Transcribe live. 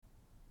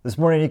This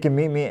morning you can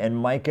meet me in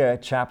Micah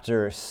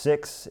chapter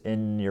 6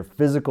 in your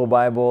physical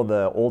Bible.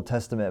 The Old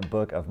Testament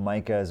book of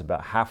Micah is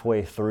about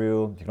halfway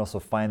through. You can also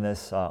find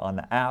this on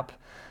the app,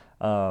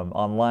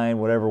 online,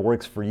 whatever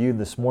works for you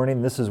this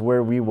morning. This is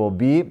where we will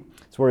be.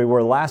 It's where we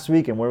were last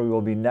week and where we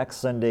will be next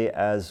Sunday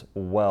as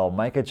well.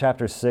 Micah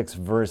chapter 6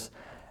 verse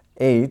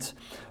 8.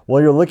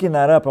 While you're looking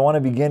that up, I want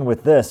to begin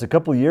with this. A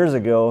couple years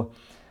ago,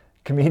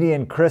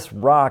 comedian Chris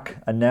Rock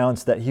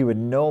announced that he would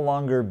no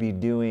longer be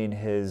doing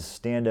his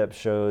stand-up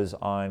shows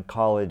on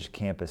college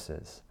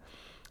campuses.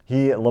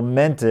 He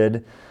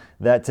lamented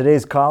that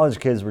today's college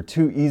kids were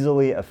too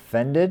easily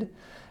offended,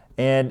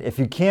 and if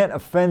you can't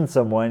offend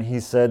someone, he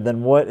said,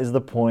 then what is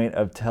the point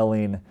of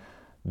telling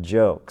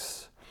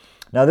jokes?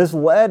 Now this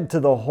led to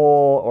the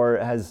whole, or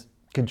has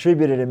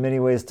contributed in many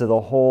ways to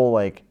the whole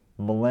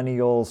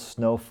millennial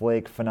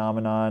snowflake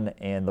phenomenon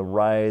and the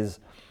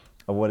rise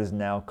of what is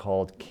now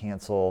called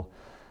cancel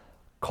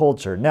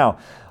culture. Now,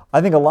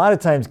 I think a lot of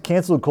times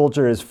cancel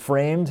culture is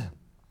framed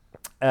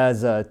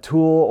as a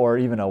tool or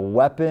even a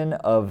weapon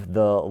of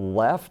the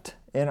left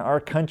in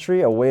our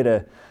country, a way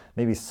to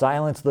maybe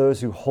silence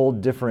those who hold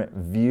different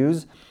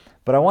views.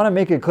 But I want to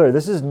make it clear,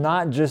 this is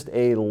not just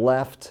a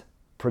left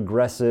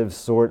progressive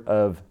sort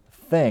of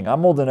thing.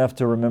 I'm old enough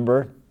to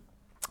remember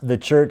the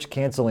church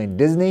canceling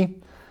Disney,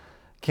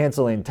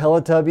 canceling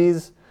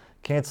Teletubbies,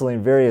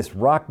 canceling various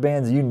rock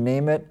bands, you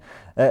name it.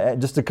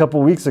 Just a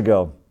couple weeks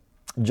ago,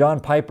 John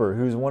Piper,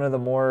 who's one of the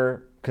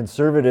more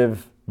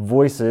conservative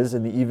voices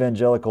in the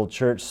evangelical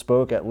church,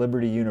 spoke at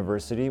Liberty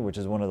University, which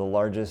is one of the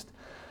largest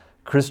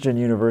Christian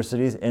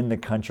universities in the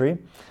country.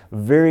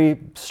 Very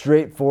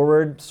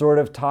straightforward sort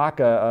of talk,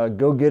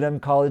 go get them,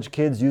 college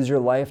kids, use your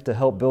life to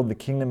help build the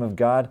kingdom of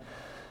God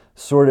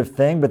sort of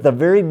thing. But the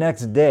very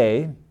next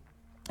day,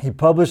 he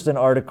published an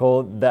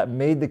article that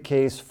made the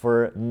case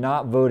for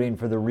not voting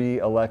for the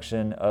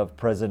re-election of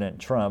President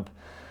Trump.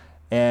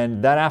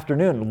 And that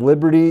afternoon,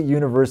 Liberty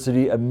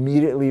University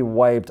immediately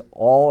wiped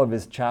all of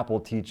his chapel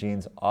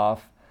teachings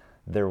off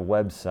their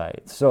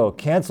website. So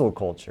cancel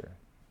culture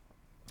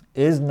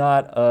is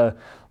not a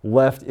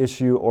left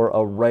issue or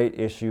a right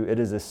issue. It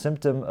is a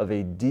symptom of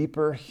a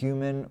deeper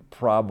human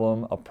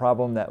problem, a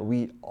problem that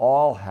we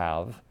all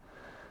have,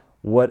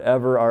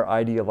 whatever our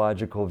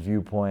ideological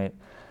viewpoint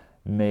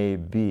may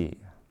be.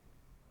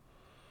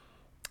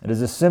 It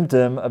is a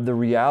symptom of the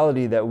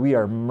reality that we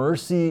are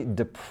mercy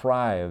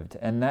deprived,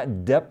 and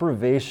that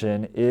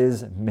deprivation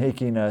is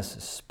making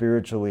us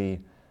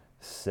spiritually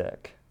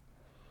sick.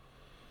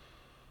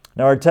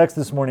 Now our text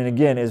this morning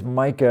again is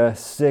Micah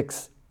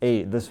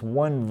 6:8, this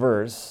one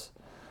verse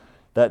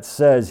that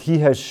says, "He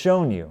has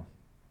shown you,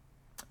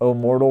 O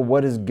mortal,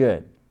 what is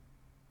good."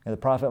 And the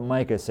prophet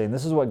Micah is saying,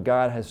 this is what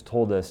God has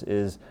told us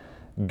is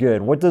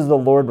good. What does the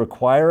Lord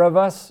require of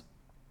us?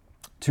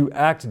 To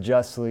act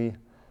justly,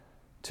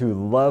 to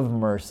love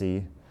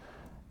mercy,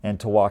 and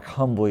to walk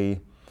humbly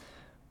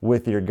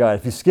with your God.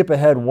 If you skip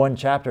ahead one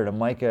chapter to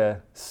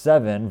Micah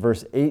 7,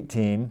 verse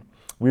 18,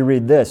 we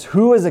read this: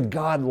 "Who is a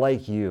God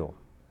like you,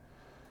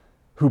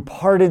 who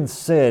pardons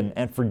sin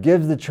and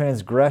forgives the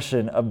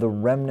transgression of the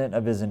remnant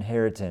of his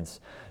inheritance?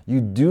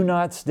 You do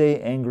not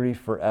stay angry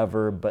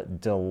forever,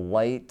 but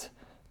delight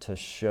to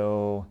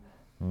show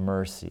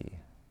mercy."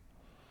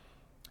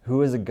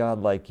 Who is a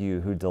God like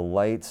you who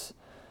delights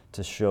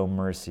to show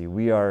mercy?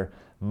 We are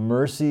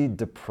mercy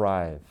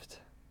deprived,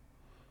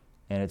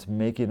 and it's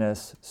making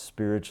us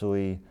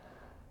spiritually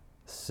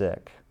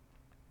sick.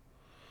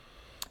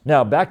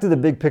 Now, back to the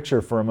big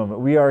picture for a moment.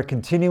 We are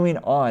continuing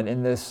on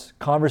in this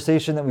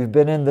conversation that we've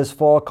been in this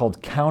fall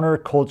called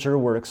CounterCulture.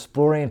 We're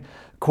exploring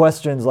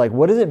questions like,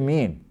 what does it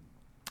mean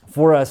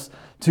for us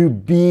to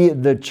be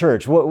the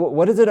church?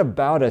 What is it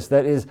about us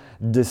that is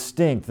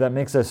distinct, that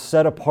makes us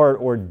set apart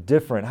or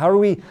different? How are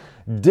we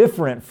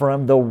different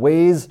from the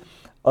ways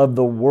of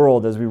the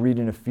world, as we read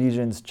in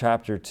Ephesians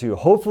chapter 2?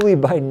 Hopefully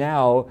by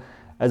now,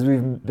 as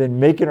we've been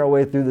making our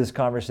way through this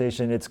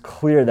conversation, it's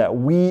clear that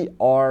we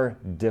are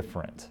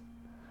different.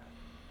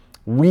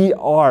 We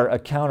are a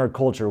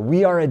counterculture.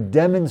 We are a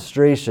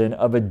demonstration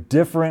of a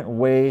different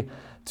way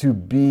to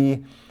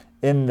be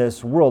in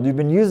this world. We've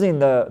been using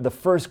the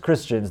first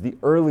Christians, the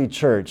early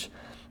church,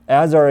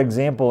 as our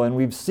example, and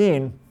we've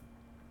seen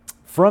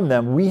from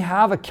them we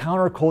have a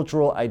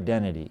countercultural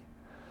identity.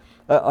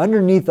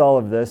 Underneath all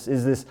of this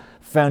is this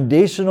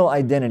foundational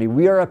identity.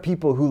 We are a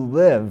people who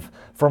live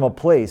from a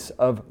place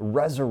of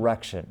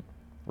resurrection,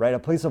 right? A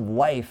place of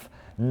life,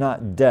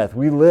 not death.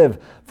 We live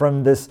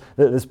from this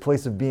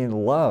place of being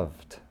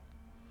loved,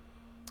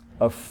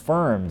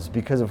 affirmed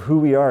because of who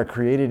we are,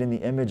 created in the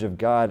image of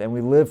God, and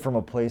we live from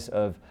a place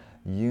of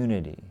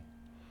unity.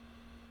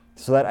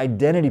 So that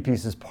identity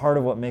piece is part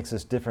of what makes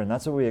us different.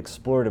 That's what we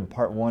explored in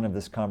part 1 of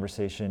this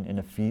conversation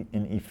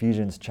in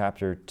Ephesians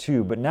chapter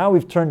 2. But now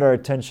we've turned our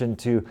attention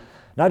to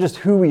not just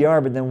who we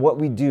are, but then what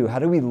we do. How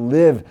do we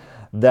live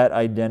that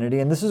identity?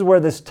 And this is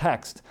where this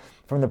text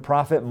from the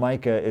prophet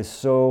Micah is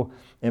so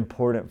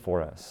important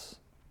for us.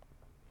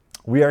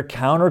 We are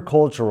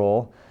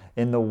countercultural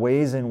in the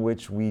ways in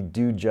which we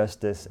do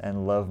justice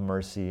and love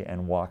mercy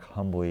and walk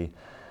humbly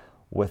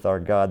with our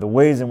God, the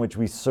ways in which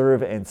we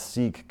serve and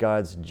seek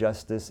God's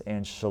justice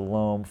and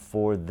shalom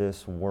for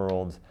this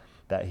world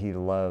that he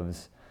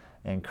loves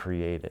and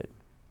created.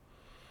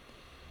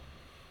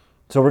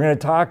 So we're going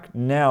to talk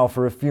now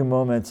for a few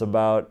moments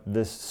about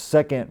this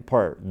second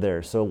part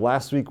there. So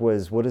last week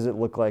was, what does it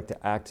look like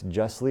to act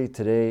justly?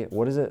 Today,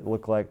 what does it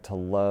look like to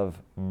love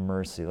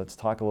mercy? Let's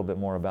talk a little bit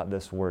more about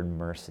this word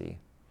mercy.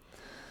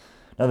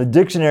 Now, the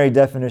dictionary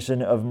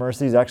definition of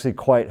mercy is actually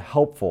quite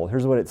helpful.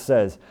 Here's what it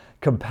says: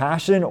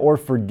 compassion or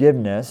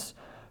forgiveness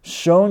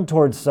shown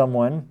towards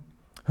someone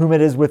whom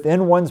it is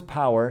within one's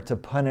power to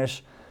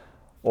punish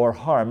or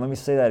harm. Let me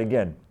say that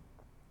again.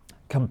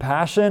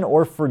 Compassion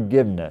or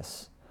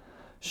forgiveness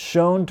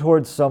shown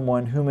towards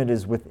someone whom it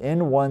is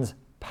within one's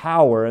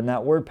power, and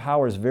that word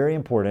power is very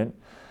important,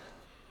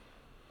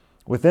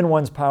 within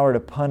one's power to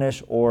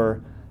punish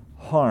or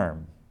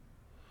harm.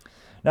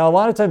 Now, a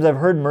lot of times I've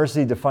heard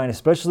mercy defined,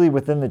 especially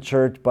within the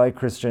church by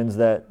Christians,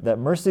 that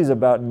mercy is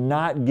about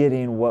not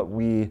getting what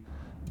we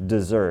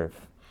deserve.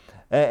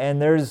 And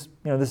there's,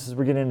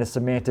 we're getting into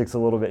semantics a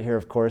little bit here,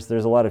 of course.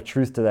 There's a lot of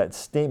truth to that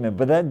statement.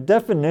 But that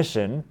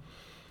definition,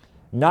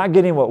 not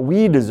getting what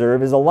we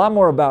deserve, is a lot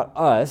more about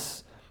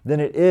us than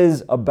it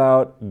is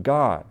about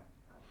God.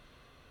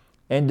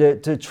 And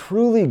to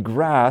truly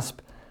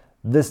grasp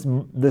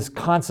this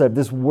concept,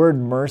 this word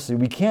mercy,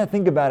 we can't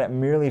think about it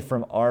merely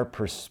from our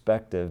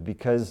perspective,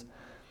 because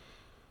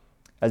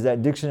as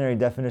that dictionary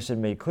definition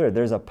made clear,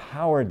 there's a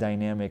power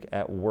dynamic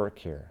at work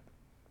here.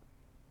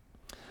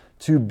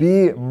 To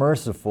be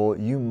merciful,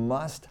 you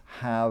must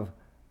have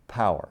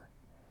power.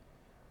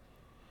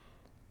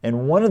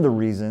 And one of the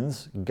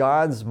reasons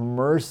God's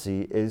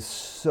mercy is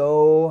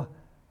so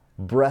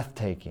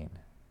breathtaking,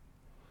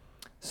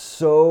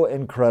 so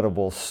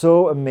incredible,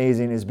 so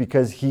amazing, is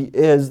because he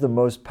is the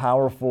most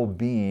powerful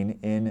being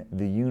in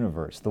the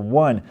universe. The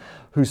one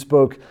who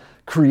spoke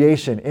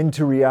creation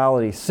into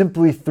reality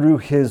simply through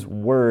his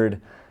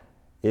word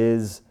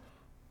is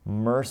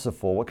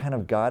merciful. What kind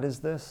of God is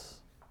this?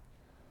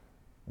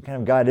 What kind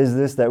of God is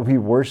this that we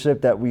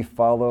worship, that we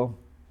follow?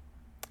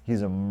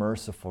 He's a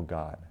merciful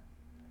God.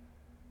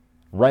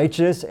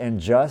 Righteous and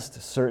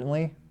just,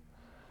 certainly,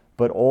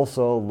 but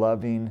also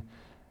loving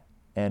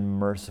and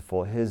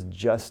merciful. His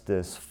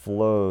justice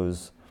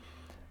flows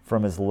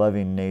from his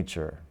loving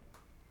nature.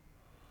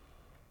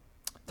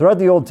 Throughout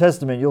the Old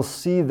Testament, you'll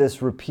see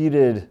this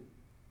repeated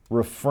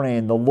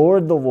refrain: the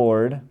Lord,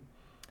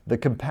 the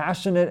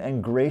compassionate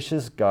and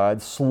gracious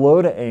God,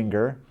 slow to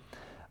anger,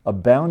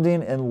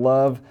 abounding in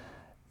love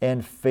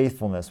and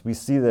faithfulness. We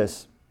see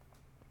this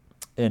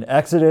in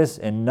Exodus,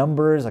 in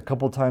Numbers, a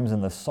couple times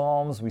in the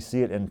Psalms. We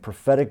see it in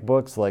prophetic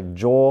books like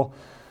Joel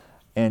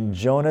and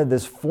Jonah,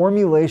 this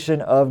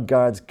formulation of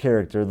God's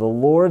character. The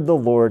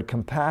Lord,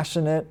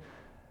 compassionate,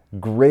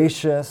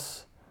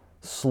 gracious,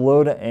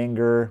 slow to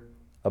anger,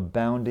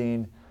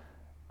 abounding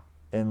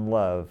in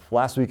love.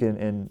 Last week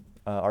in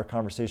our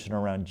conversation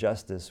around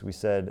justice, we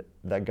said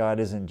that God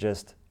isn't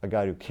just a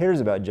God who cares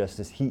about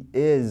justice, he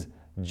is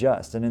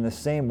just. And in the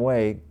same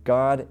way,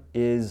 God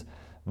is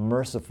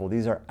merciful.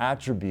 These are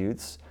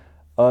attributes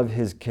of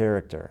his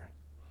character.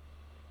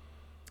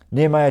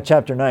 Nehemiah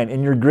chapter 9,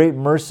 in your great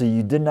mercy,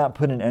 you did not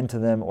put an end to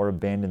them or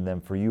abandon them,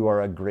 for you are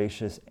a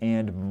gracious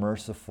and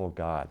merciful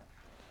God.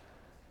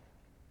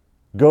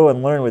 Go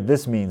and learn what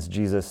this means,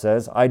 Jesus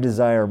says. I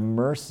desire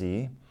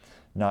mercy,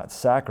 not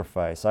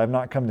sacrifice. I have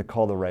not come to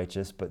call the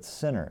righteous, but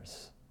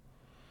sinners.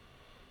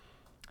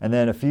 And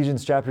then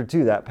Ephesians chapter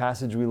 2, that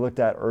passage we looked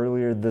at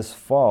earlier this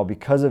fall,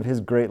 because of his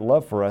great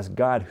love for us,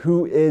 God,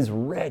 who is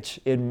rich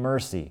in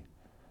mercy,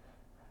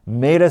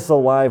 made us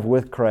alive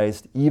with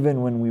Christ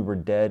even when we were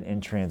dead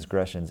in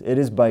transgressions. It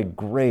is by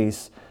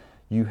grace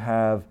you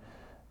have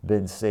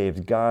been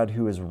saved. God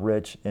who is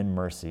rich in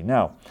mercy.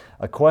 Now,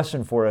 a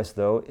question for us,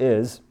 though,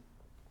 is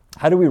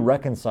how do we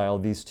reconcile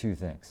these two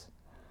things?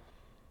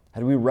 How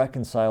do we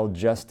reconcile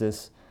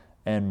justice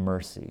and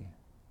mercy?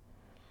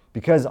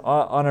 Because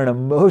on an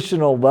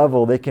emotional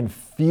level, they can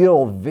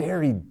feel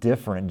very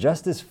different.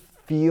 Justice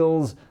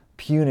feels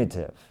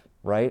punitive,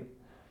 right?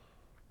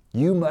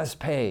 You must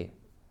pay.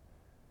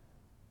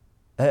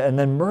 And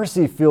then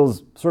mercy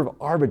feels sort of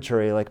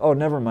arbitrary, like, oh,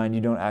 never mind, you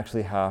don't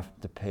actually have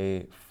to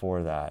pay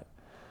for that.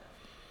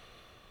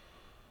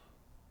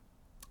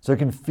 So it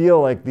can feel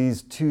like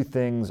these two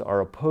things are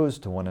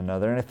opposed to one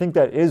another. And I think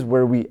that is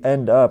where we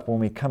end up when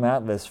we come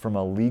at this from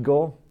a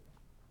legal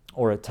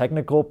or a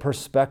technical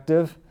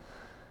perspective.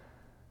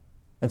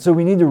 And so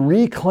we need to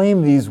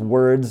reclaim these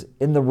words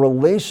in the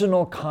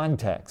relational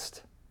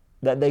context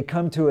that they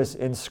come to us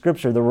in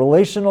Scripture, the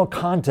relational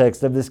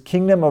context of this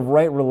kingdom of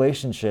right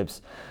relationships,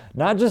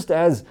 not just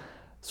as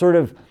sort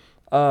of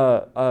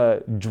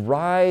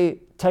dry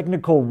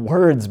technical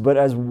words, but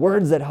as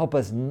words that help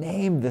us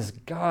name this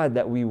God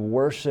that we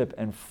worship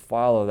and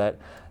follow,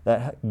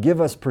 that give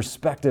us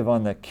perspective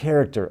on the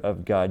character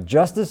of God.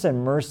 Justice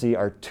and mercy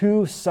are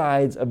two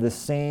sides of the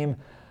same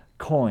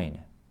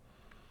coin.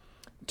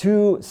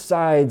 Two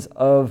sides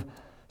of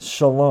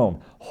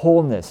shalom,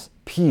 wholeness,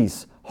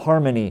 peace,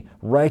 harmony,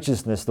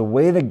 righteousness, the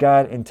way that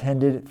God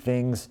intended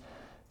things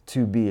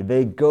to be.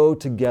 They go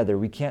together.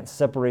 We can't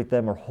separate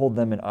them or hold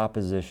them in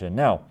opposition.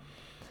 Now,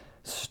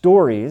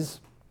 stories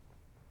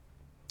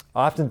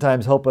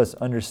oftentimes help us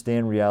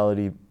understand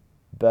reality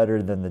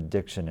better than the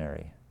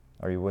dictionary.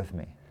 Are you with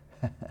me?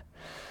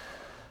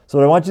 So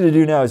what I want you to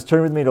do now is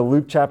turn with me to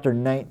Luke chapter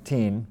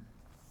 19,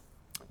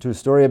 to a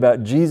story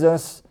about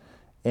Jesus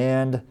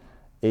and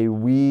a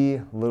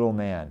wee little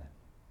man.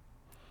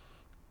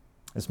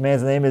 This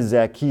man's name is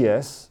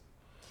Zacchaeus.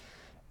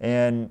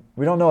 And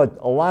we don't know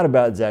a lot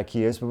about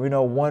Zacchaeus, but we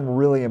know one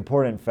really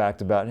important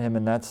fact about him,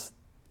 and that's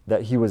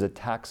that he was a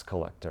tax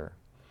collector.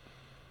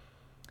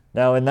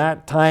 Now, in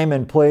that time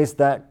and place,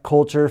 that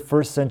culture,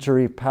 first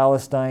century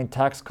Palestine,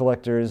 tax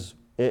collectors,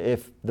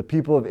 if the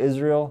people of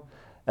Israel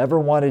ever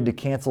wanted to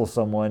cancel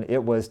someone,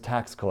 it was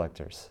tax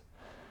collectors,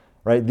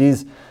 right?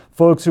 These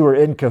folks who were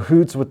in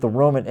cahoots with the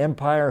Roman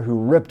Empire, who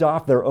ripped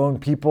off their own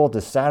people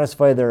to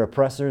satisfy their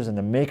oppressors and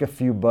to make a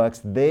few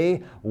bucks,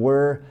 they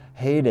were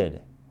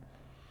hated.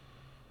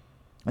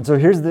 And so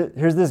here's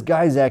this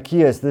guy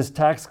Zacchaeus, this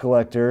tax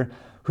collector,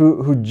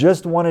 who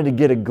just wanted to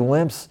get a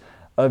glimpse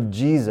of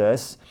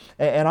Jesus.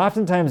 And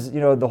oftentimes,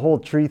 the whole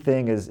tree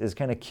thing is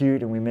kind of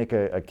cute, and we make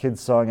a kid's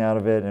song out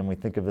of it, and we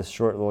think of this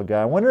short little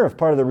guy. I wonder if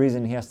part of the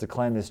reason he has to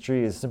climb this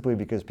tree is simply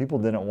because people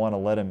didn't want to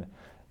let him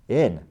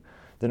in,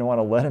 didn't want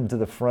to let him to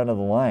the front of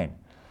the line.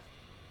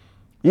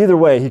 Either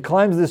way, he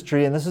climbs this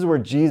tree, and this is where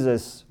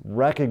Jesus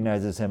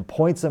recognizes him,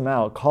 points him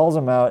out, calls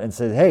him out, and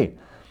says, "Hey,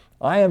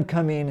 I am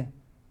coming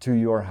to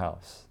your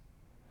house,"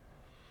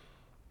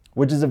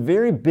 which is a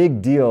very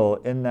big deal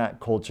in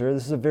that culture.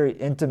 This is a very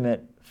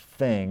intimate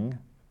thing.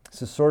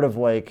 This is sort of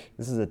like,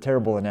 this is a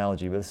terrible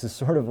analogy, but this is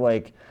sort of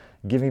like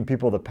giving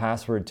people the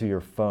password to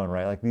your phone,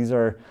 right? Like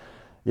you're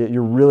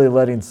really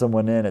letting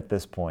someone in at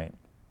this point.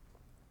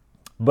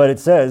 But it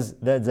says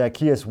that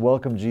Zacchaeus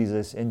welcomed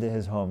Jesus into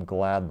his home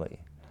gladly.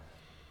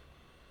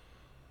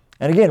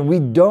 And again, we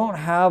don't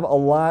have a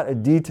lot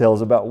of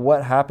details about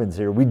what happens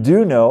here. We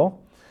do know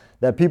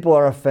that people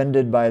are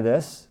offended by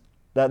this,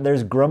 that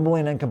there's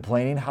grumbling and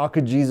complaining. How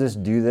could Jesus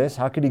do this?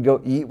 How could he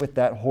go eat with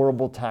that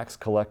horrible tax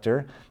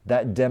collector,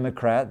 that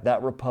Democrat,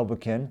 that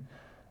Republican,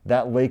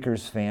 that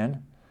Lakers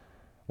fan,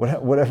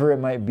 whatever it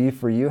might be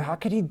for you? How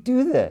could he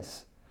do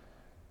this?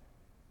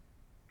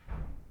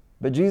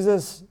 But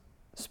Jesus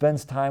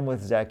spends time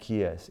with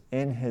Zacchaeus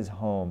in his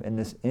home, in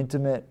this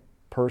intimate,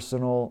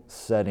 personal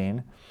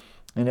setting,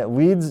 and it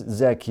leads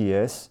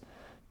Zacchaeus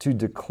to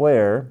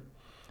declare,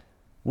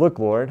 "Look,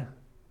 Lord,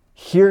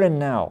 here and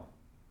now,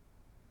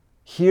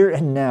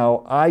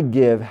 I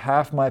give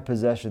half my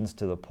possessions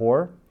to the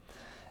poor,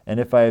 and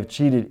if I have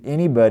cheated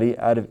anybody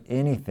out of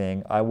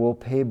anything, I will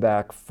pay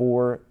back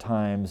 4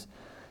 times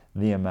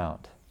the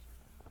amount."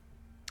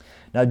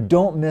 Now,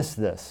 don't miss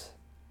this,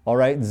 all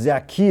right?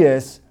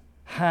 Zacchaeus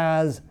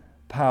has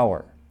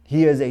power.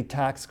 He is a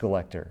tax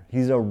collector.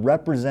 He's a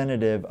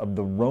representative of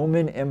the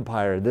Roman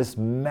Empire, this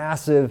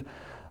massively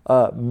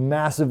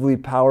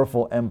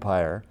powerful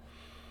empire.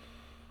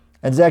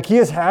 And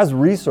Zacchaeus has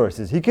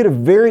resources. He could have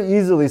very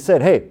easily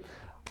said, "Hey,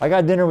 I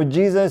got dinner with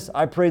Jesus,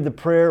 I prayed the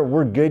prayer,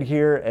 we're good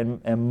here,"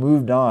 and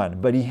moved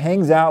on. But he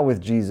hangs out with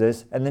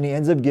Jesus, and then he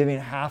ends up giving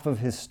half of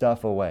his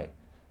stuff away.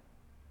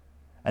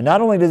 And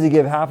not only does he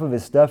give half of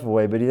his stuff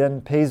away, but he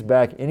then pays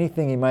back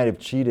anything he might have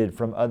cheated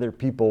from other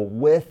people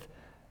with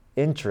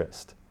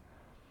interest.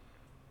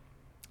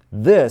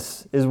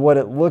 This is what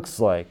it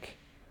looks like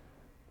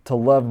to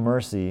love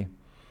mercy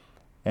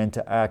and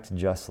to act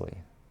justly.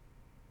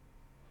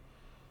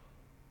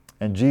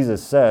 And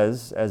Jesus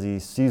says, as he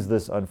sees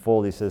this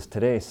unfold, he says,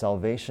 "Today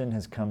salvation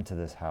has come to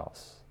this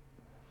house.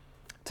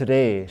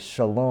 Today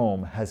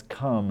shalom has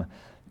come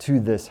to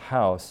this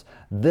house."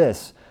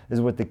 This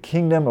is what the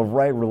kingdom of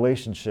right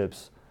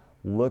relationships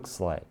looks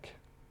like.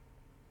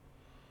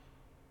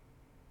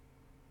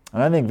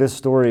 And I think this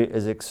story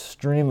is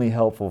extremely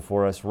helpful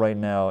for us right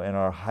now in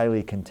our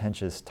highly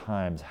contentious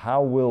times.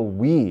 How will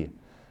we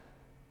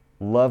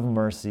love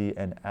mercy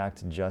and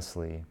act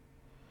justly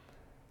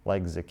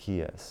like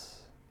Zacchaeus?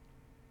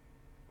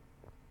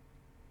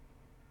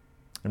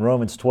 In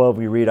Romans 12,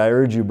 we read, "I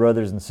urge you,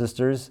 brothers and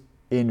sisters,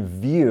 in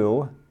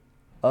view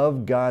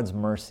of God's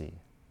mercy,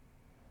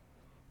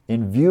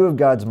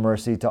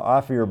 to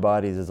offer your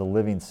bodies as a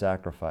living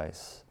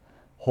sacrifice,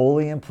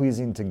 holy and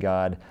pleasing to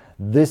God.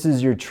 This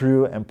is your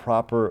true and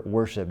proper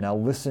worship." Now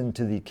listen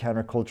to the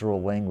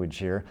countercultural language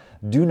here.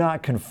 "Do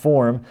not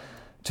conform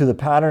to the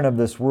pattern of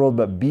this world,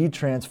 but be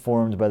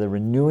transformed by the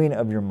renewing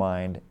of your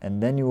mind,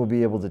 and then you will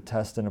be able to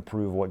test and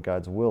approve what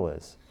God's will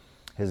is,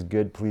 his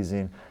good,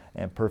 pleasing,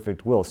 and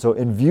perfect will." So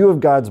in view of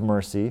God's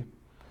mercy,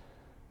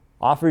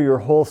 offer your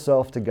whole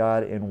self to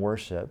God in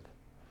worship.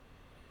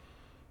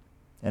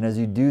 And as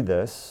you do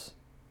this,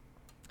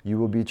 you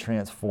will be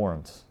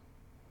transformed,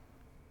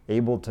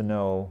 able to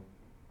know,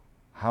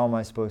 how am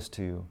I supposed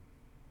to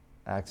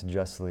act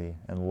justly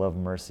and love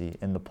mercy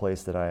in the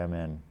place that I am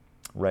in,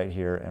 right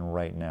here and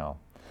right now.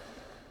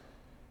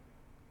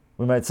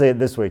 We might say it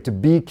this way: to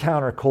be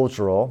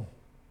countercultural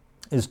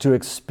is to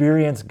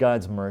experience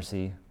God's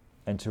mercy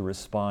and to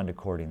respond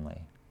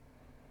accordingly.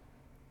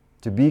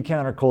 To be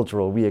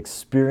countercultural, we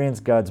experience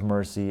God's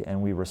mercy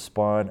and we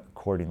respond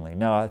accordingly.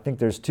 Now, I think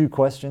there's two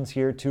questions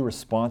here, two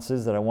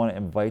responses that I want to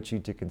invite you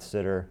to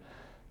consider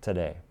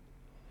today.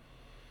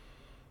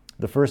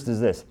 The first is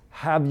this: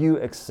 have you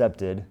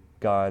accepted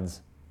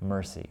God's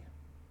mercy?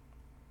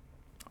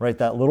 Right,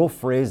 that little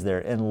phrase there,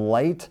 in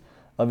light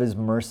of his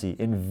mercy,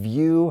 in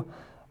view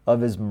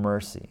of his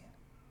mercy.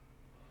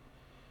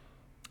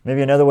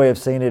 Maybe another way of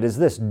saying it is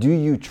this: do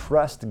you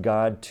trust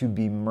God to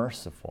be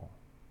merciful?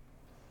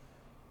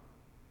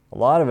 A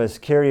lot of us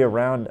carry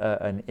around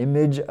an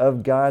image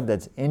of God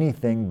that's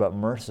anything but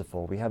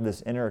merciful. We have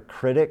this inner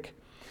critic,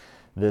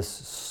 this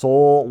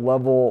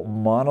soul-level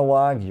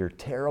monologue. You're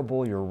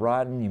terrible, you're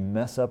rotten, you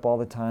mess up all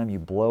the time, you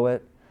blow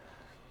it.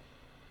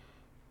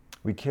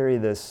 We carry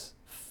this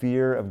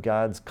fear of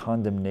God's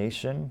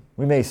condemnation.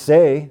 We may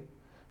say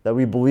that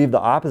we believe the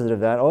opposite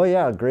of that. Oh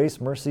yeah,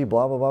 grace, mercy,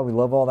 blah, blah, blah. We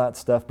love all that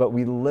stuff, but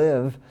we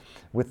live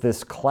with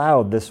this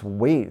cloud, this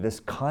weight,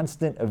 this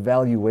constant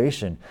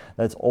evaluation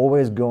that's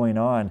always going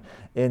on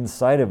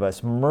inside of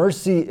us.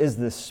 Mercy is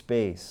the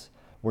space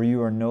where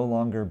you are no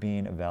longer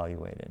being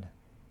evaluated.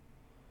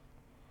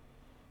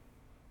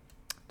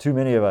 Too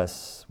many of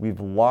us, we've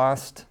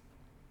lost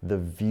the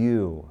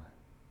view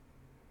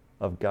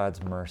of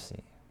God's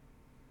mercy.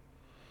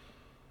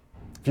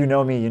 If you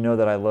know me, you know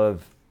that I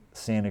love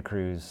Santa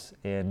Cruz,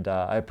 and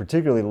I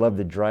particularly love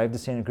the drive to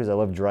Santa Cruz. I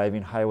love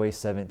driving Highway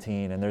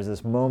 17, and there's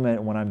this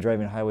moment when I'm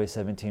driving Highway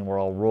 17 where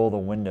I'll roll the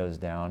windows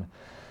down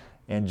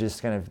and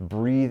just kind of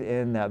breathe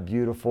in that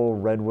beautiful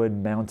redwood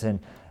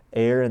mountain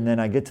air, and then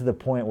I get to the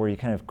point where you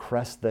kind of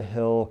crest the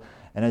hill,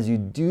 and as you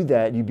do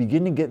that, you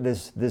begin to get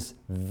this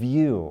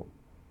view,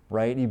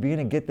 right? You begin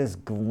to get this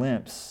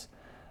glimpse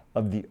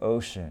of the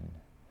ocean.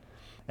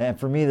 And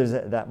for me, there's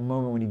that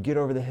moment when you get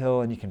over the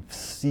hill and you can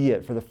see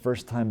it for the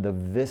first time, the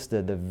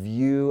vista, the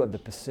view of the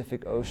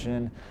Pacific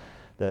Ocean,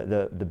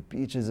 the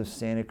beaches of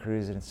Santa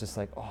Cruz, and it's just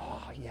like,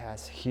 oh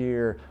yes,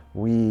 here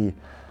we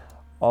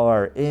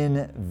are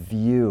in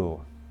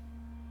view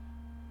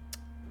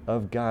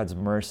of God's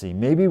mercy.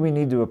 Maybe we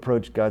need to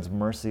approach God's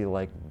mercy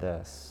like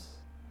this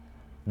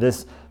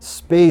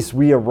space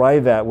we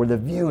arrive at where the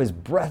view is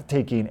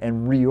breathtaking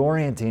and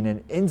reorienting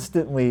and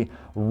instantly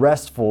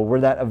restful,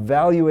 where that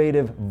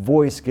evaluative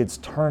voice gets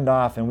turned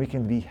off and we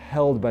can be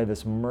held by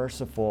this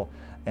merciful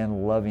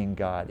and loving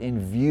God in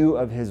view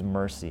of his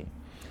mercy.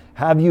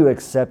 Have you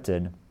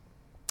accepted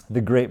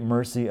the great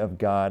mercy of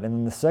God? And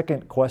then the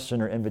second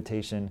question or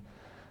invitation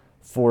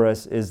for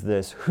us is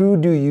this: who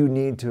do you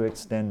need to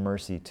extend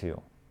mercy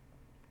to?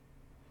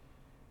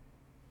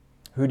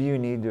 Who do you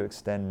need to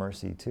extend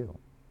mercy to?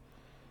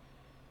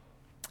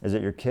 Is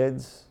it your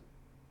kids,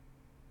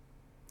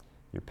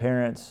 your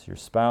parents, your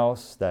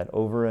spouse, that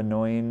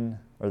annoying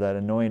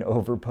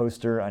over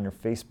poster on your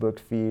Facebook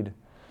feed?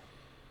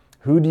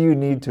 Who do you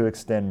need to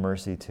extend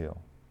mercy to?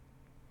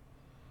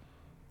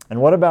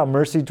 And what about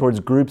mercy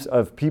towards groups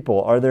of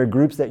people? Are there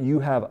groups that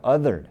you have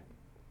othered?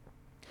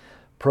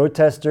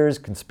 Protesters,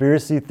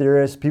 conspiracy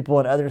theorists, people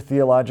in other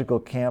theological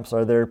camps,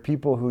 are there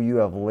people who you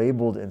have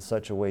labeled in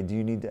such a way? Do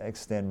you need to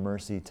extend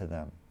mercy to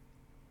them?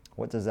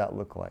 What does that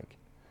look like?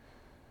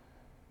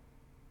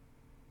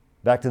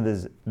 Back to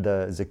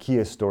the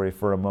Zacchaeus story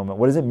for a moment.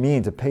 What does it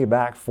mean to pay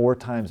back 4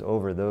 times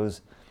over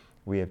those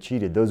we have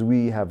cheated, those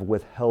we have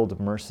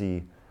withheld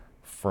mercy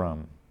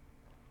from?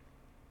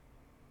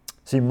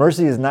 See,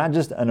 mercy is not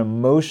just an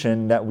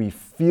emotion that we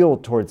feel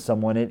towards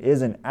someone. It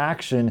is an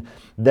action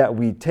that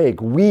we take.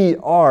 We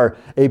are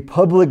a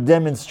public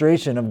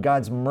demonstration of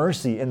God's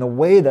mercy in the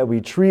way that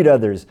we treat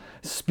others,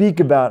 speak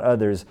about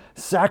others,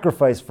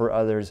 sacrifice for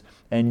others,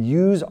 and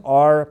use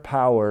our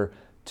power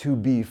to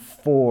be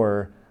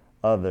for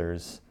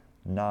others,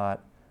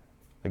 not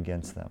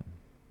against them.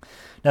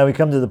 Now we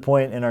come to the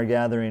point in our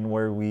gathering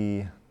where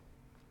we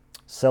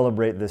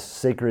celebrate this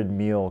sacred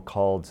meal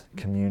called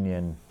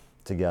communion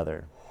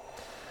together.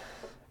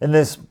 In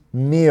this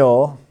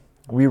meal,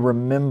 we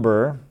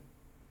remember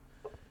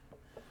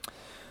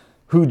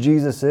who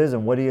Jesus is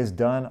and what he has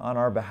done on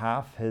our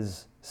behalf.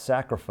 His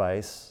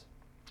sacrifice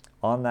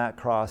on that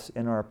cross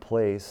in our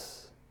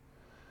place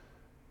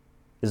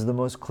is the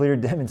most clear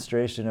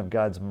demonstration of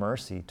God's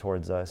mercy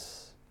towards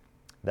us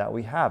that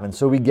we have. And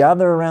so we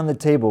gather around the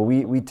table.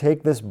 We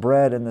take this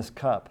bread and this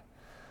cup,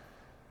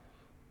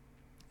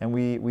 and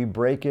we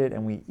break it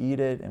and we eat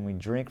it and we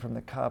drink from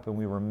the cup, and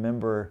we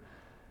remember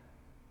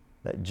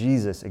that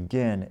Jesus,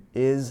 again,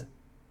 is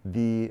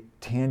the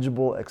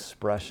tangible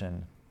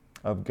expression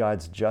of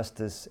God's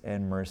justice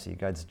and mercy,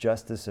 God's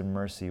justice and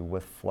mercy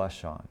with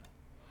flesh on.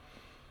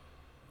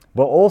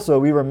 But also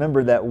we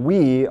remember that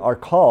we are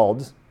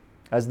called,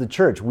 as the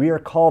church, we are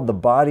called the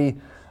body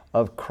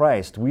of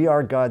Christ. We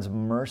are God's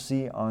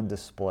mercy on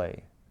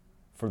display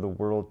for the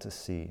world to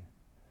see.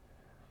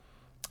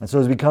 And so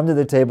as we come to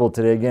the table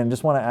today, again,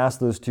 just want to ask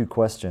those two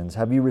questions.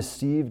 Have you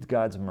received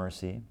God's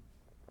mercy?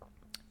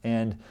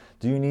 And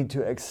do you need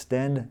to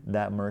extend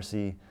that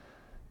mercy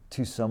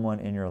to someone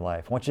in your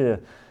life? I want you to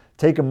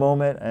take a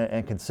moment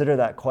and consider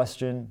that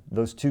question,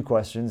 those two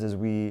questions, as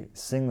we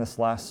sing this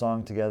last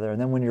song together.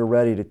 And then when you're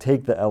ready, to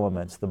take the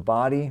elements, the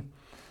body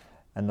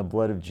and the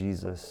blood of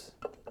Jesus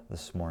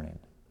this morning.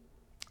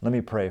 Let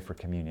me pray for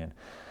communion.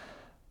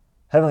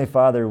 Heavenly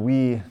Father,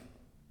 we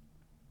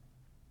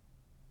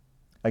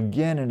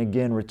again and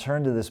again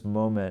return to this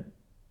moment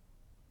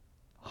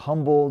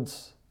humbled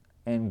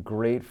and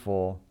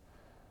grateful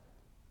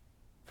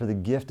for the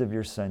gift of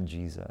your Son,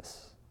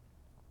 Jesus.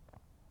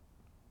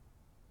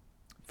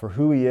 For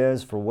who he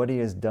is, for what he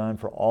has done,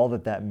 for all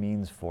that that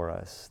means for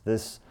us.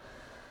 This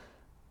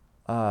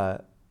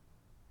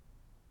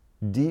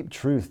deep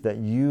truth that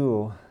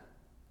you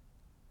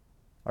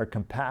are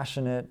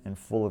compassionate and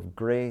full of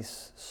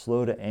grace,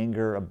 slow to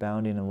anger,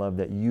 abounding in love,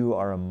 that you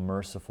are a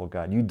merciful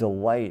God. You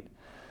delight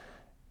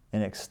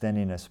in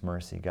extending us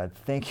mercy. God,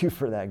 thank you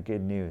for that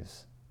good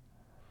news.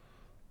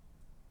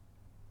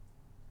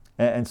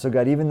 And so,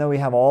 God, even though we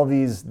have all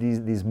these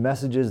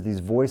messages, these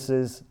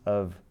voices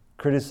of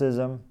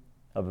criticism,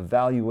 of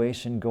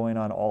evaluation going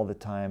on all the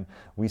time,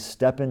 we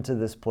step into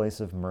this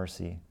place of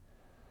mercy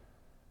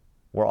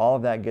where all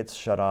of that gets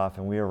shut off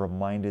and we are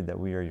reminded that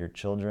we are your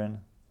children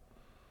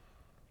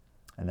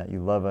and that you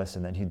love us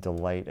and that you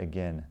delight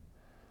again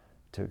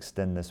to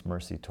extend this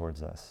mercy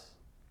towards us.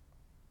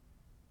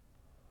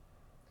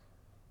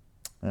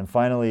 And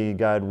finally,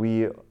 God,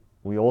 we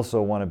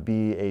also want to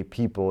be a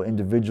people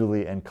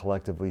individually and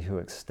collectively who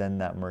extend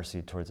that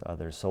mercy towards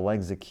others. So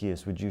like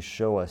Zacchaeus, would you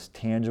show us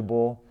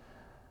tangible,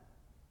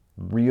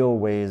 real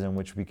ways in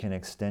which we can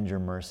extend your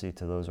mercy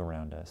to those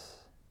around us?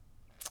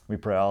 We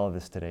pray all of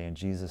this today in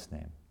Jesus'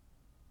 name.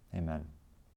 Amen.